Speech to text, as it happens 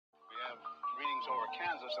things over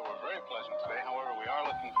Kansas that were very pleasant today. However, we are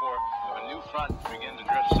looking for a new front to begin to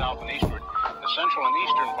drift south and eastward. The central and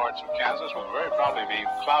eastern parts of Kansas will very probably be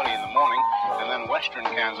cloudy in the morning, and then western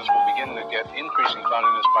Kansas will begin to get increasing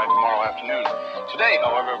cloudiness by tomorrow afternoon. Today,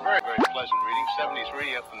 however, very, very pleasant reading.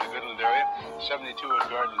 73 up in the Goodland area, 72 at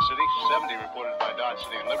Garden City, 70 reported by Dodge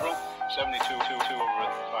City and Liberal, 72 over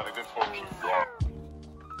by the good folks.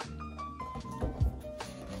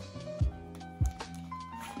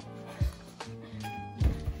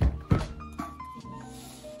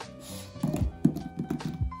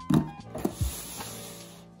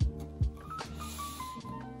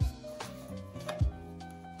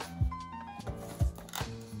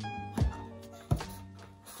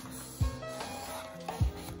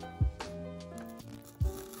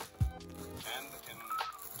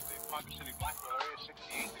 City Blackwell area,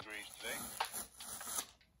 68 degrees today.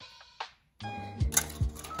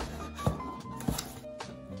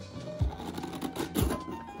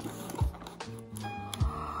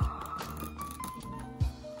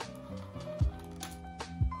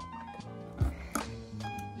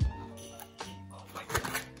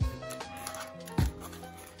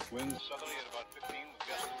 Winds southerly at about 15 with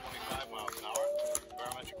gusts of 25 miles an hour.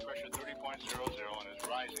 Barometric pressure 30.00 and is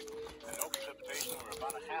rising. And no precipitation. We're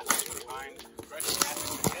about a half inch behind. Pressure half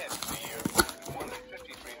inch ahead for the year. And more than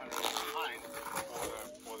 5,300 behind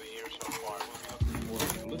for the year so far. We'll be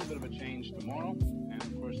looking for a little bit of a change tomorrow. And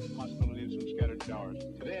of course the possibility of some scattered showers.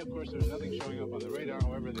 Today, of course, there's nothing showing up on the radar.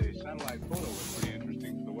 However, the satellite photo was pretty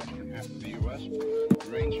interesting for the western half of the U.S.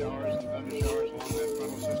 Rain showers and thunder showers along that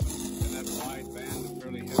frontal system. And that wide band of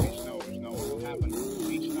fairly heavy snow. There's no what will happen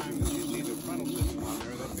each time that you see the frontal system on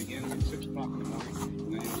there. That begins at 6 o'clock in the morning.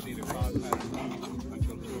 And then you'll see the cloud pattern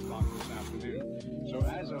until 2 o'clock this afternoon. So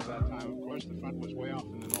as of that time, of course, the front was way off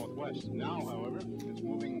in the northwest. Now, however, it's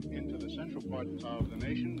moving into the central part of the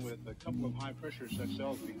nation with a couple of high-pressure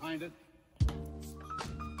cells behind it.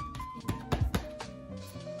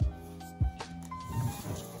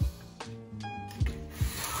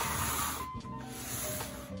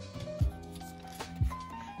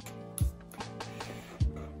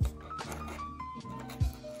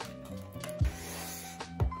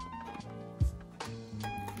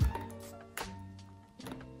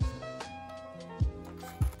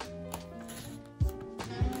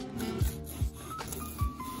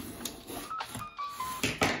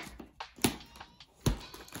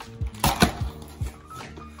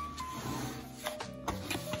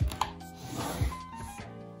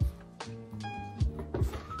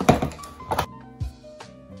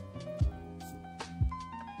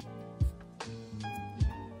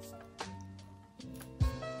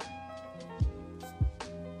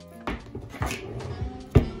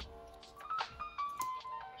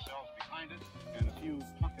 And a few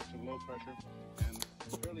pockets of low pressure and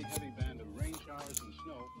a fairly heavy band of rain showers and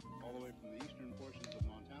snow all the way from the eastern portions of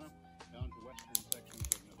Montana down to western sections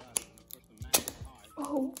of Nevada. And of course the massive high.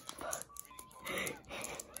 Oh.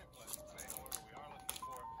 Very pleasant today. However, we are looking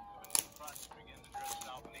for a new front to begin to drift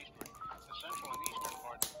south and eastward. The central and eastern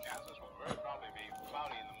parts of Kansas will very probably be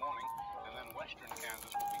cloudy in the morning, and then western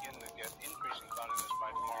Kansas will begin to get increasing cloudiness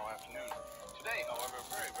by tomorrow afternoon. Today, however,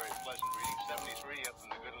 very, very pleasant reading. 73 up in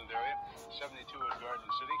the Goodland area, 72 at Garden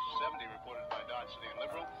City, 70 reported by Dodge City and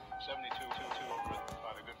Liberal, 72 over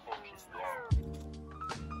by the good folks.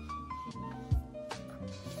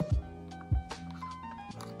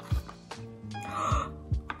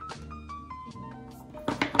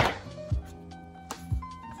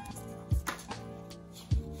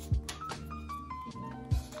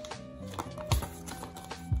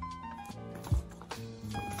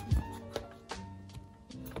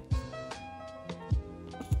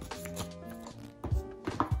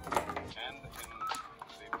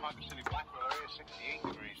 City Blackwell area, 68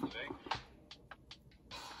 degrees today.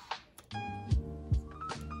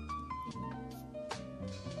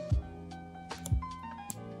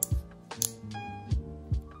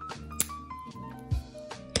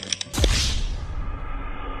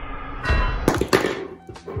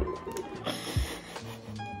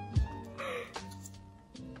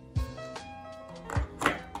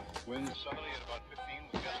 Winds southerly at about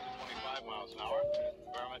 15 with gusts of 25 miles an hour.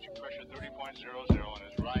 Barometric pressure 30.00 and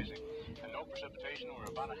is rising. And no precipitation.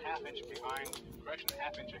 We're about a half inch behind. Correction,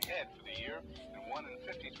 half inch ahead for the year, and 1 in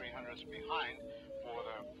 5,300 behind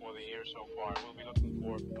for the year so far. We'll be looking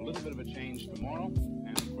for a little bit of a change tomorrow,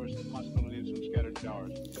 and of course the possibility of some scattered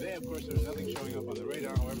showers. Today, of course, there's nothing showing up on the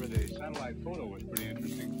radar. However, the satellite photo was pretty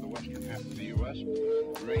interesting for the western half of the U.S.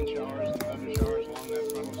 Rain showers and thunder showers along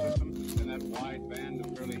that frontal system, and that wide band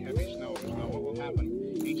of fairly heavy snow. Now, what will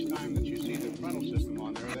happen Each time that you see the frontal system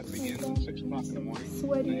on there, that begins at 6 o'clock in the morning.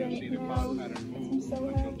 Sweaty Then you'll right see the now. cloud pattern move So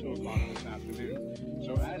until 2 o'clock this afternoon.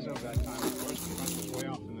 So as of that time, of course, the front was way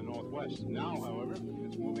off in the northwest. Now, however,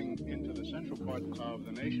 it's moving into the central part of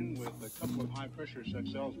the nation with a couple of high-pressure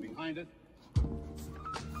cells behind it.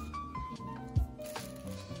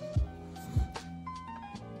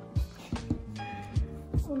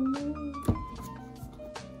 Oh no.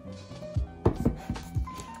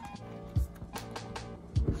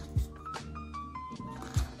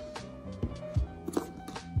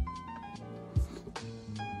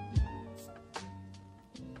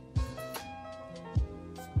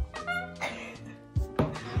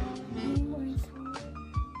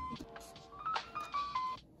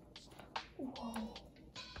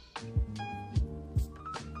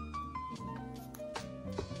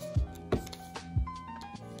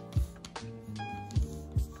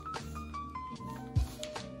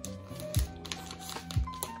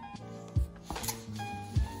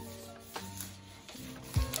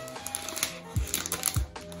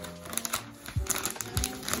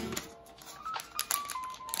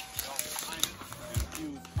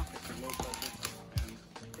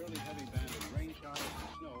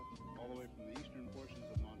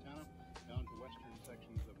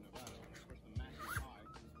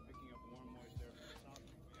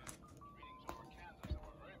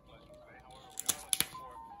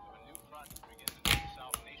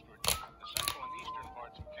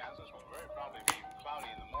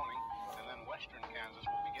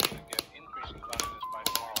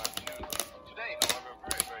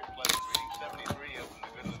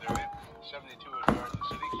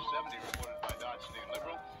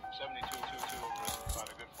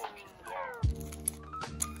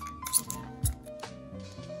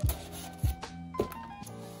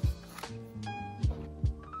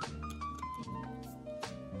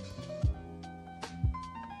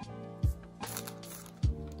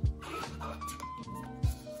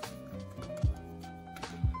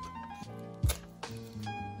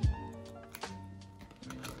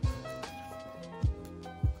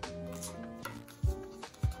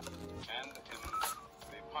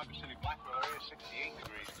 City Blackwell area, 68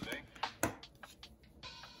 degrees today.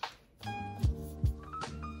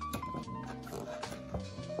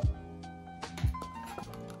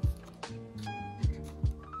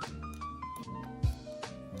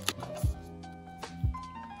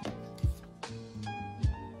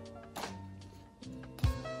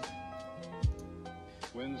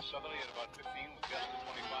 Winds southerly at about 15 with gusts of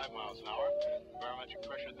 25 miles an hour. Barometric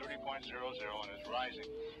pressure 30.00 and is rising.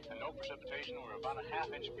 And no precipitation. We're about a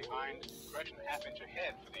half inch behind, correction, half inch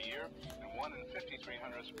ahead for the year, and 1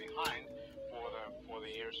 53/100ths behind for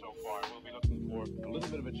the year so far. We'll be looking for a little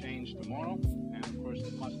bit of a change tomorrow, and of course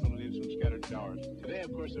the possibility of some scattered showers. Today,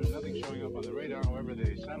 of course, there's nothing showing up on the radar. However,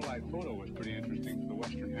 the satellite photo was pretty interesting for the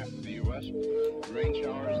western half of the U.S. Rain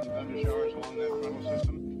showers and thunder showers along that frontal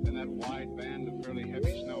system, and that wide band of fairly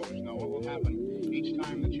heavy snows. Now, what will happen each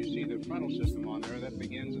time that you see the frontal system on there, that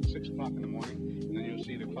begins at 6 o'clock in the morning, and then you'll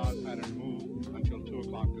see the cloud pattern move until 2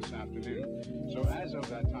 o'clock this afternoon. So as of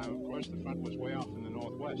that time, of course, the front was way off in the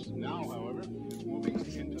northwest. Now, however, it's moving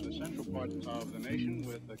into the central part of the nation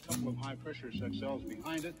with a couple of high-pressure cells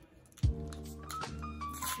behind it.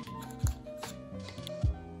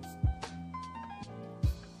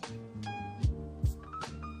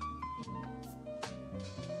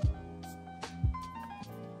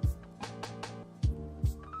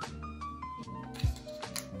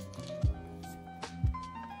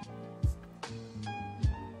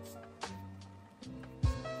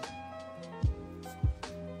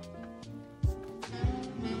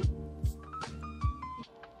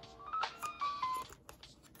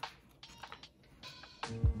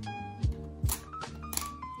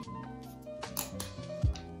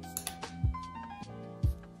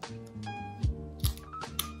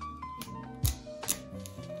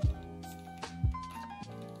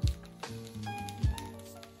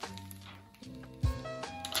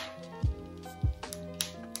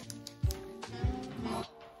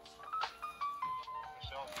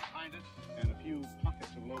 And a few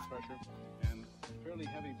pockets of low pressure and a fairly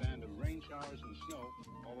heavy band of rain showers and snow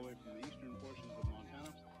all the way from the eastern portions of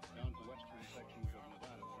Montana down to western sections of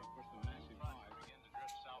Nevada, where of course the massive high begin to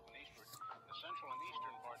drift south and eastward. The central and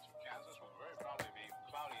eastern parts of Kansas will very probably be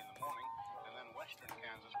cloudy in the morning, and then western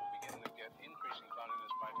Kansas will begin to get increasing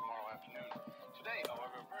cloudiness by tomorrow afternoon. Today,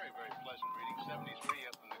 however, very, very pleasant reading. 73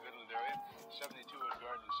 up in the Goodland area, 72 at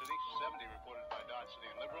Garden City, 70 reported by Dodge City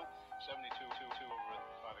and Liberal, 72 over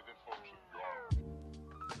by the good folks.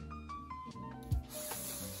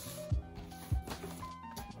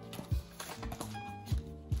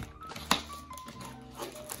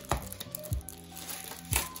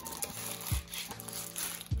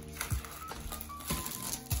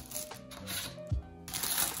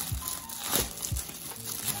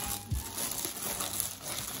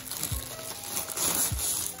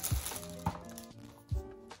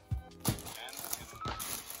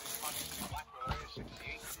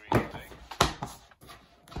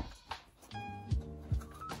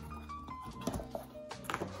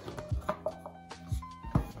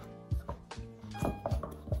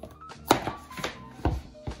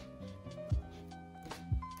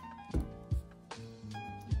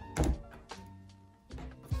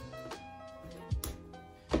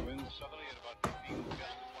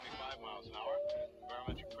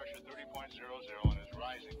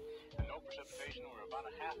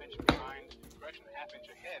 correction, a half inch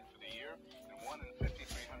ahead for the year, and 1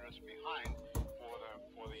 53/100 behind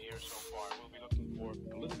for the year so far. We'll be looking for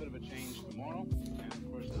a little bit of a change tomorrow, and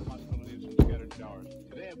of course the possibility of some scattered showers.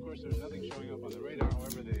 Today, of course, there's nothing showing up on the radar.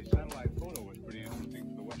 However, the satellite photo was pretty interesting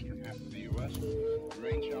for the western half of the U.S.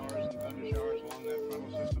 Rain showers and thunder showers along that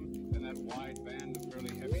frontal system, and that wide band of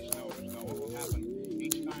fairly heavy snow. Now, what will happen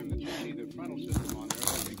each time that you see the frontal system on there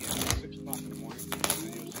will begin at 6 o'clock in the morning, and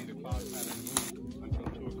then you'll see the cloud pattern move until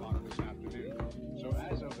 2 o'clock this afternoon. So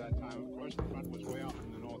as of that time, of course, the front was way off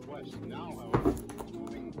in the northwest. Now, however,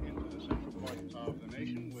 moving into the central part of the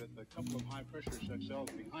nation with a couple of high-pressure cells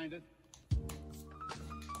behind it.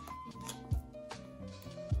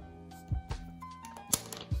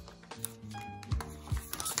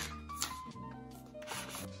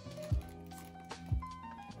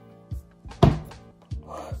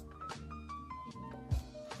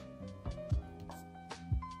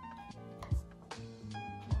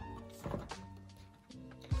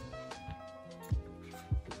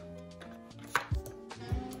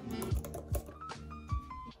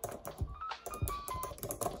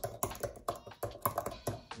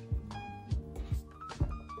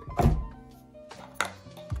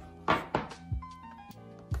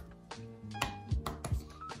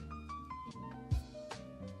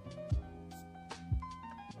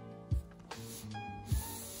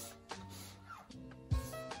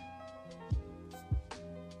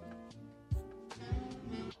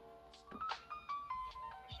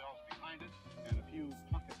 And a few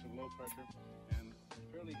pockets of low pressure and a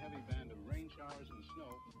fairly heavy band of rain showers and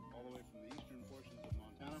snow all the way from the eastern portions of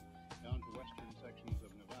Montana down to western sections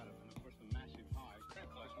of Nevada, and of course the massive high.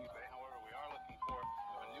 However, we are looking for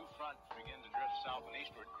a new front to begin to drift south and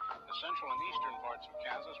eastward. The central and eastern parts of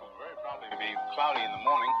Kansas will very probably be cloudy in the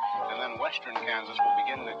morning, and then western Kansas will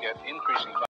begin to get increasing clouds.